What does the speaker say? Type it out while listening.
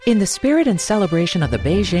In the spirit and celebration of the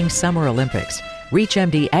Beijing Summer Olympics,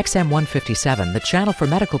 ReachMD XM157, the channel for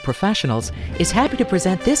medical professionals, is happy to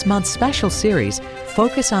present this month's special series,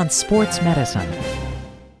 Focus on Sports Medicine.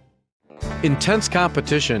 Intense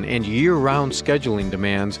competition and year-round scheduling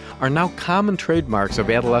demands are now common trademarks of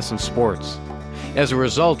adolescent sports. As a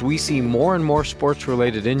result, we see more and more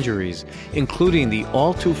sports-related injuries, including the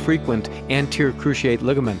all-too-frequent anterior cruciate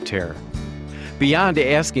ligament tear. Beyond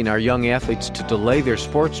asking our young athletes to delay their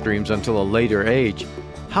sports dreams until a later age,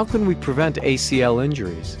 how can we prevent ACL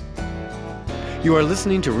injuries? You are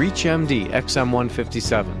listening to ReachMD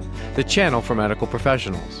XM157, the channel for medical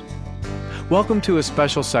professionals. Welcome to a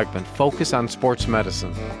special segment, Focus on Sports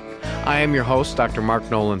Medicine. I am your host, Dr. Mark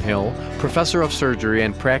Nolan Hill, professor of surgery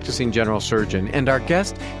and practicing general surgeon, and our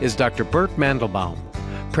guest is Dr. Bert Mandelbaum,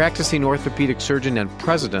 practicing orthopedic surgeon and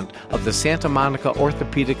president of the Santa Monica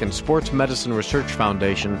Orthopedic and Sports Medicine Research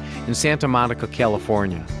Foundation in Santa Monica,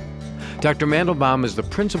 California. Dr. Mandelbaum is the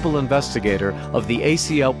principal investigator of the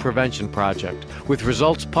ACL Prevention Project, with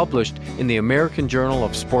results published in the American Journal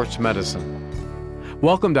of Sports Medicine.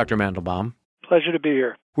 Welcome, Dr. Mandelbaum. Pleasure to be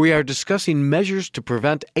here. We are discussing measures to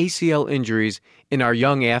prevent ACL injuries in our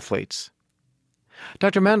young athletes.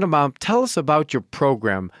 Dr. Mandelbaum, tell us about your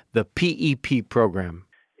program, the PEP program.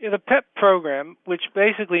 The PEP program, which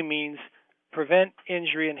basically means Prevent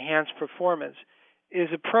Injury, Enhance Performance, is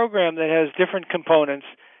a program that has different components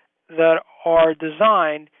that are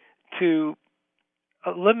designed to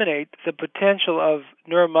eliminate the potential of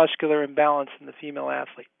neuromuscular imbalance in the female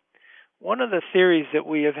athlete. One of the theories that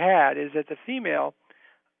we have had is that the female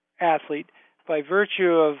athlete, by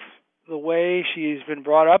virtue of the way she's been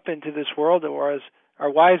brought up into this world, or as our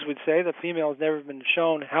wives would say, the female has never been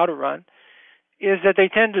shown how to run, is that they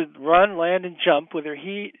tend to run, land, and jump with their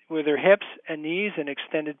hips and knees in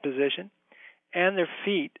extended position and their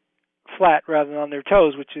feet flat rather than on their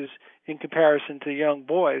toes, which is, in comparison to young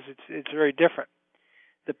boys, it's very different.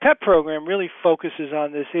 The PEP program really focuses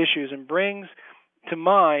on these issues and brings to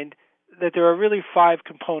mind that there are really 5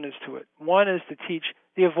 components to it. One is to teach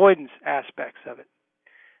the avoidance aspects of it.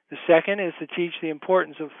 The second is to teach the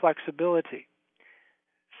importance of flexibility.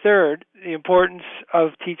 Third, the importance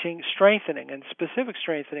of teaching strengthening and specific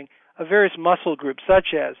strengthening of various muscle groups,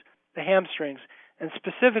 such as the hamstrings, and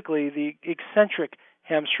specifically the eccentric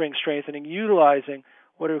hamstring strengthening, utilizing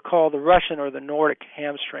what are called the Russian or the Nordic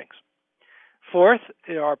hamstrings. Fourth,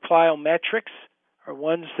 there are plyometrics, are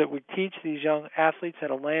ones that would teach these young athletes how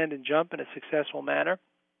to land and jump in a successful manner.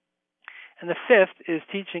 And the fifth is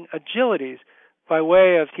teaching agilities by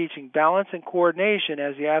way of teaching balance and coordination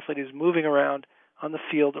as the athlete is moving around on the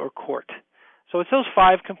field or court. So it's those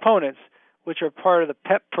 5 components which are part of the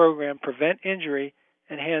PEP program, Prevent Injury,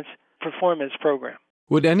 Enhance Performance program.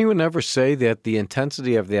 Would anyone ever say that the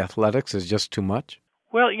intensity of the athletics is just too much?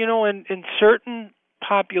 Well, in certain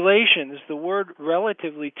populations, the word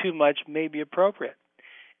relatively too much may be appropriate.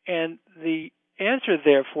 And the answer,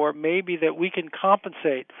 therefore, may be that we can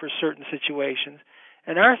compensate for certain situations.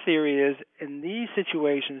 And our theory is, in these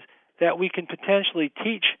situations, that we can potentially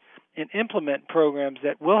teach and implement programs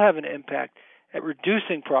that will have an impact at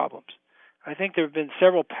reducing problems. I think there have been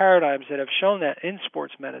several paradigms that have shown that in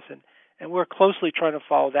sports medicine, and we're closely trying to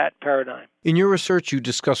follow that paradigm. In your research, you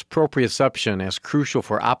discuss proprioception as crucial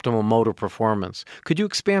for optimal motor performance. Could you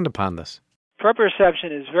expand upon this?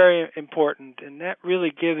 Proprioception is very important, and that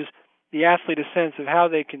really gives the athlete a sense of how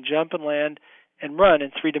they can jump and land and run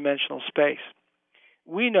in 3-dimensional space.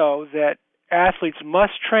 We know that athletes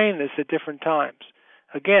must train this at different times.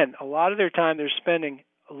 Again, a lot of their time they're spending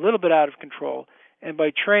a little bit out of control, and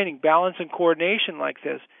by training balance and coordination like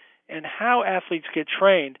this, and how athletes get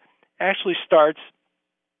trained actually starts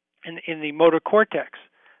in the motor cortex,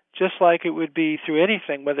 just like it would be through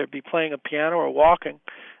anything, whether it be playing a piano or walking.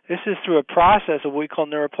 This is through a process of what we call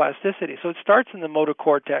neuroplasticity. So it starts in the motor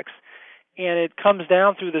cortex, and it comes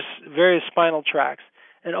down through the various spinal tracts,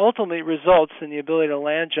 and ultimately results in the ability to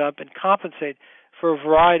land, jump, and compensate for a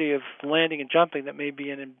variety of landing and jumping that may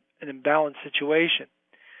be in an imbalanced situation.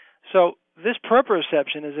 So this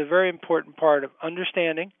proprioception is a very important part of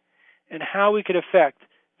understanding and how we could affect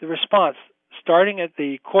the response, starting at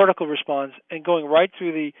the cortical response and going right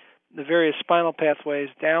through the various spinal pathways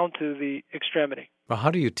down to the extremity. Well,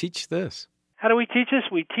 how do you teach this? How do we teach this?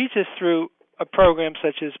 We teach this through a program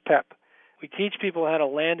such as PEP. We teach people how to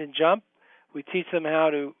land and jump. We teach them how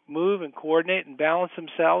to move and coordinate and balance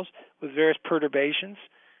themselves with various perturbations.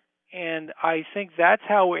 And I think that's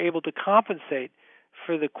how we're able to compensate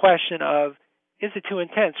for the question of, is it too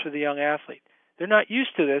intense for the young athlete? They're not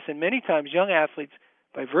used to this, and many times young athletes,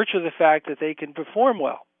 by virtue of the fact that they can perform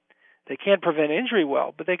well, they can't prevent injury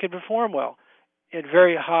well, but they can perform well, at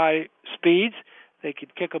very high speeds. They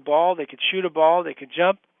could kick a ball, they could shoot a ball, they could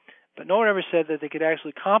jump, but no one ever said that they could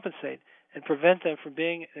actually compensate and prevent them from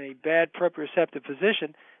being in a bad proprioceptive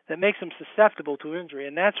position that makes them susceptible to injury.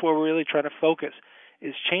 And that's where we're really trying to focus,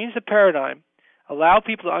 is change the paradigm, allow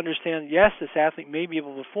people to understand, yes, this athlete may be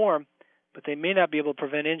able to perform, but they may not be able to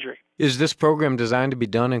prevent injury. Is this program designed to be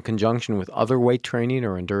done in conjunction with other weight training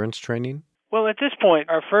or endurance training? Well, at this point,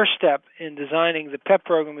 our first step in designing the PEP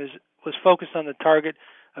program was focused on the target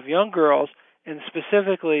of young girls and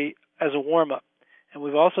specifically as a warm-up. And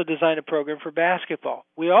we've also designed a program for basketball.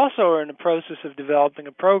 We also are in the process of developing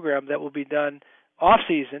a program that will be done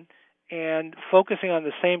off-season and focusing on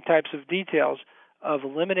the same types of details of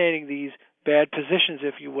eliminating these bad positions,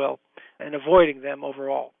 if you will, and avoiding them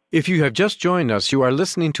overall. If you have just joined us, you are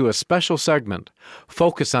listening to a special segment,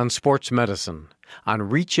 Focus on Sports Medicine, on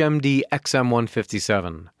ReachMD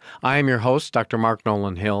XM157. I am your host, Dr. Mark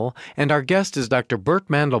Nolan Hill, and our guest is Dr. Bert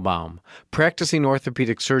Mandelbaum, practicing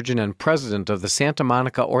orthopedic surgeon and president of the Santa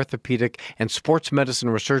Monica Orthopedic and Sports Medicine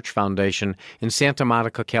Research Foundation in Santa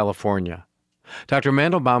Monica, California. Dr.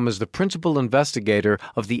 Mandelbaum is the principal investigator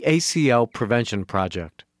of the ACL Prevention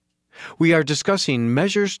Project. We are discussing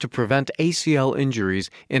measures to prevent ACL injuries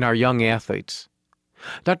in our young athletes.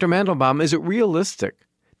 Dr. Mandelbaum, is it realistic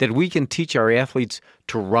that we can teach our athletes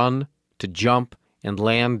to run, to jump, and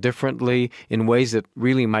land differently in ways that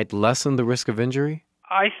really might lessen the risk of injury?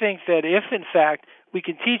 I think that if, in fact, we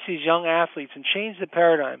can teach these young athletes and change the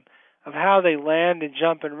paradigm of how they land and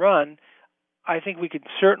jump and run, I think we could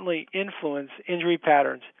certainly influence injury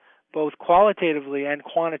patterns, both qualitatively and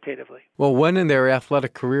quantitatively. Well, when in their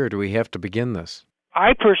athletic career do we have to begin this?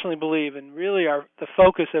 I personally believe, and really the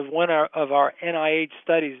focus of one of our NIH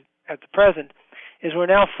studies at the present, is we're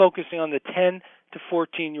now focusing on the 10 to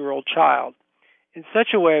 14-year-old child. In such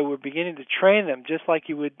a way, we're beginning to train them just like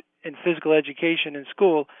you would in physical education in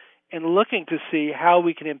school, and looking to see how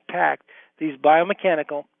we can impact these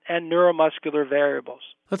biomechanical and neuromuscular variables.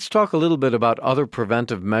 Let's talk a little bit about other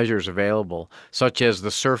preventive measures available, such as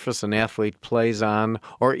the surface an athlete plays on,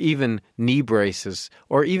 or even knee braces,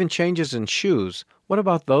 or even changes in shoes. What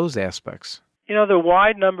about those aspects? You know, there are a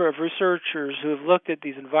wide number of researchers who have looked at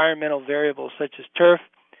these environmental variables, such as turf,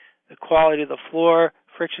 the quality of the floor,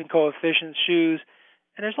 friction coefficients, shoes,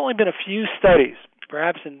 and there's only been a few studies,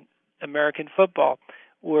 perhaps in American football,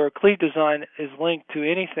 where cleat design is linked to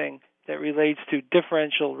anything that relates to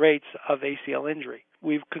differential rates of ACL injury.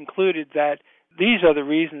 We've concluded that these are the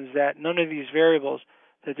reasons that none of these variables,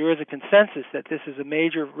 that there is a consensus that this is a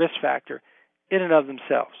major risk factor in and of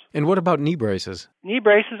themselves. And what about knee braces? Knee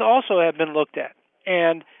braces also have been looked at,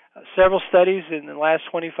 and several studies in the last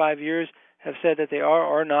 25 years have said that they are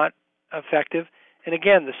or not effective. And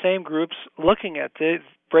again, the same groups looking at the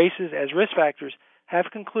braces as risk factors have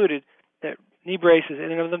concluded that knee braces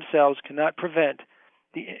in and of themselves cannot prevent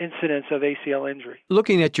the incidence of ACL injury.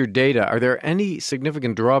 Looking at your data, are there any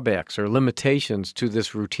significant drawbacks or limitations to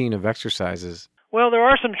this routine of exercises? Well, there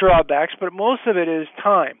are some drawbacks, but most of it is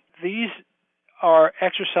time. These are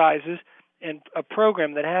exercises and a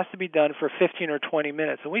program that has to be done for 15 or 20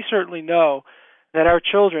 minutes. And we certainly know that our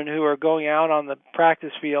children who are going out on the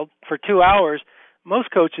practice field for 2 hours,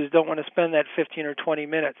 most coaches don't want to spend that 15 or 20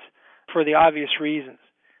 minutes for the obvious reasons.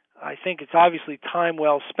 I think it's obviously time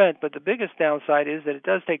well spent, but the biggest downside is that it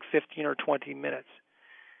does take 15 or 20 minutes.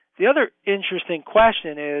 The other interesting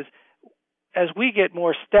question is, as we get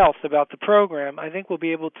more stealth about the program, I think we'll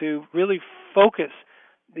be able to really focus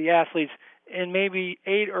the athletes in maybe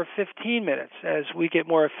 8 or 15 minutes as we get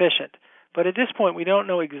more efficient. But at this point, we don't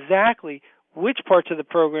know exactly which parts of the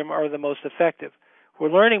program are the most effective. We're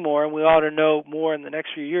learning more, and we ought to know more in the next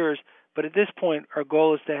few years, but at this point, our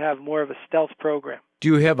goal is to have more of a stealth program. Do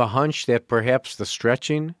you have a hunch that perhaps the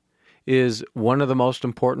stretching is one of the most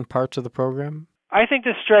important parts of the program? I think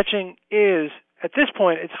the stretching is, at this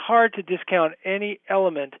point, it's hard to discount any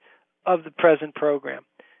element of the present program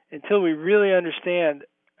until we really understand,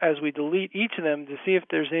 as we delete each of them, to see if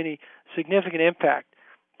there's any significant impact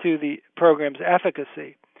to the program's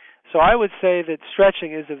efficacy. So I would say that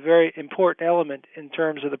stretching is a very important element in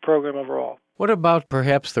terms of the program overall. What about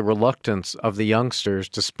perhaps the reluctance of the youngsters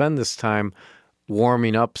to spend this time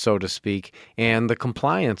warming up, so to speak, and the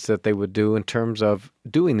compliance that they would do in terms of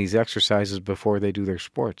doing these exercises before they do their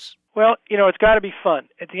sports? Well, you know, it's got to be fun.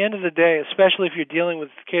 At the end of the day, especially if you're dealing with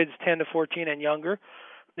kids 10 to 14 and younger,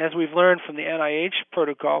 as we've learned from the NIH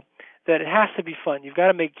protocol, that it has to be fun. You've got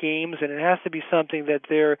to make games, and it has to be something that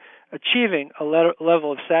they're achieving a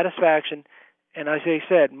level of satisfaction, and as I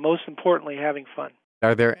said, most importantly, having fun.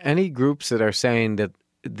 Are there any groups that are saying that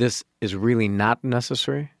this is really not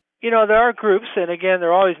necessary? There are groups, and again,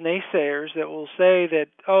 there are always naysayers that will say that,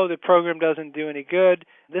 the program doesn't do any good,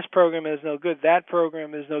 this program is no good, that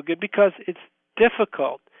program is no good, because it's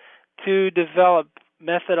difficult to develop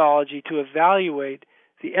methodology to evaluate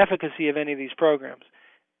the efficacy of any of these programs.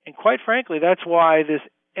 And quite frankly, that's why this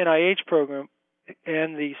NIH program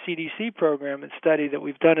and the CDC program and study that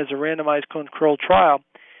we've done as a randomized controlled trial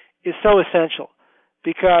is so essential,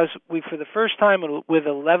 because we, for the first time with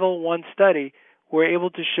a level 1 study, we're able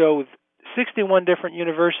to show with 61 different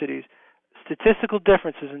universities statistical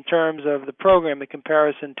differences in terms of the program in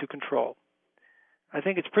comparison to control. I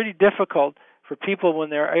think it's pretty difficult for people, when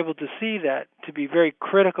they're able to see that, to be very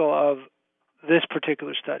critical of this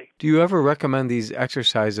particular study. Do you ever recommend these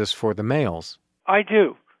exercises for the males? I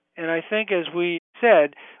do. And I think, as we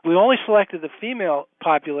said, we only selected the female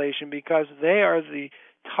population because they are the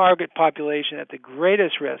target population at the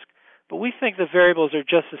greatest risk. But we think the variables are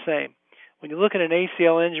just the same. When you look at an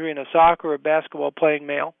ACL injury in a soccer or basketball playing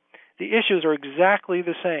male, the issues are exactly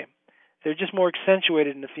the same. They're just more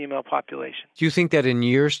accentuated in the female population. Do you think that in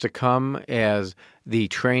years to come, as the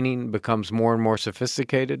training becomes more and more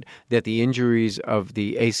sophisticated, that the injuries of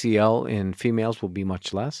the ACL in females will be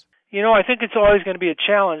much less? I think it's always going to be a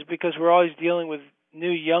challenge, because we're always dealing with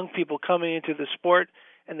new young people coming into the sport,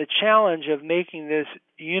 and the challenge of making this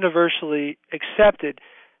universally accepted,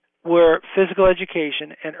 where physical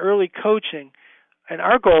education and early coaching, and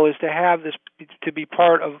our goal is to have this to be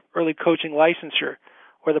part of early coaching licensure,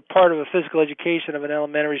 or the part of a physical education of an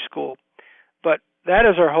elementary school. But that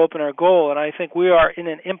is our hope and our goal, and I think we are in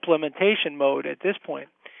an implementation mode at this point,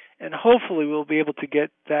 and hopefully we'll be able to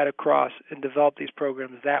get that across and develop these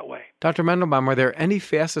programs that way. Dr. Mendelbaum, are there any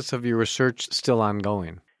facets of your research still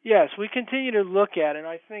ongoing? Yes, we continue to look at it, and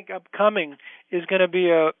I think upcoming is going to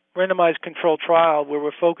be a randomized controlled trial where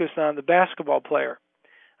we're focused on the basketball player.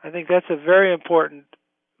 I think that's a very important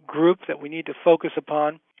group that we need to focus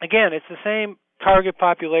upon. Again, it's the same target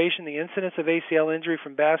population. The incidence of ACL injury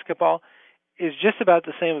from basketball is just about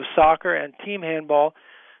the same as soccer and team handball,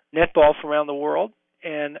 netball from around the world.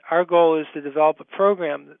 And our goal is to develop a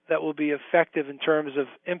program that will be effective in terms of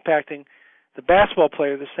impacting the basketball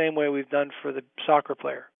player the same way we've done for the soccer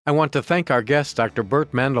player. I want to thank our guest, Dr.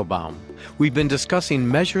 Bert Mandelbaum. We've been discussing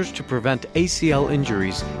measures to prevent ACL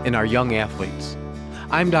injuries in our young athletes.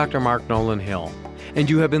 I'm Dr. Mark Nolan Hill, and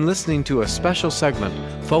you have been listening to a special segment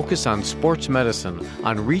focused on sports medicine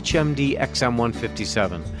on ReachMD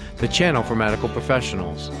XM157, the channel for medical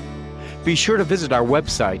professionals. Be sure to visit our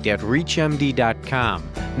website at reachmd.com,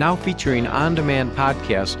 now featuring on-demand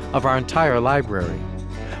podcasts of our entire library.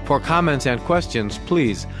 For comments and questions,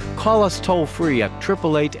 please call us toll-free at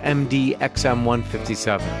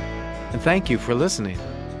 888-MD-XM157. And thank you for listening.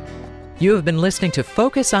 You have been listening to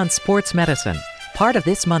Focus on Sports Medicine, part of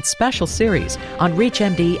this month's special series on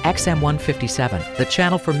ReachMD XM157, the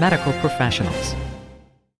channel for medical professionals.